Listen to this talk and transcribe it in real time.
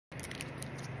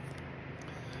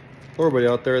Hello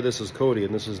everybody out there, this is Cody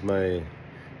and this is my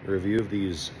review of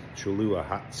these Cholula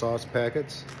hot sauce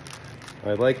packets.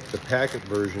 I like the packet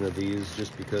version of these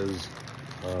just because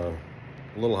a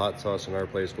little hot sauce in our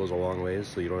place goes a long ways,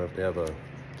 so you don't have to have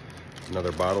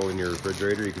another bottle in your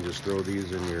refrigerator. You can just throw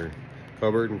these in your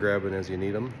cupboard and grab it as you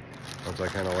need them, which I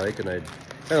kind of like. And I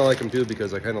kind of like them too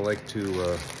because I kind of like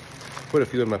to put a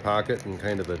few in my pocket and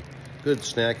kind of a good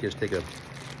snack. Just take a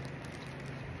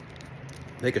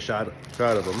shot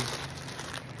of them.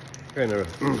 Kind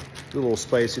of a little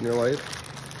spice in your life.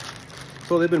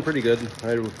 So they've been pretty good.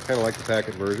 I kind of like the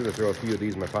packet version. I throw a few of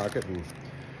these in my pocket and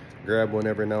grab one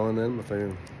every now and then if I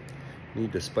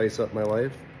need to spice up my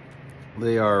life.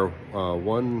 They are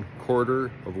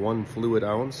 1/4 of 1 fluid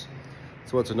ounce.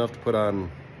 So it's enough to put on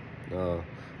a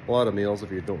lot of meals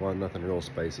if you don't want nothing real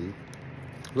spicy.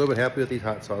 A little bit happy with these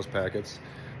hot sauce packets.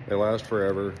 They last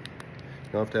forever.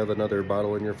 You don't have to have another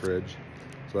bottle in your fridge.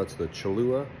 So that's the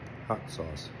Cholula hot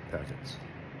sauce packets.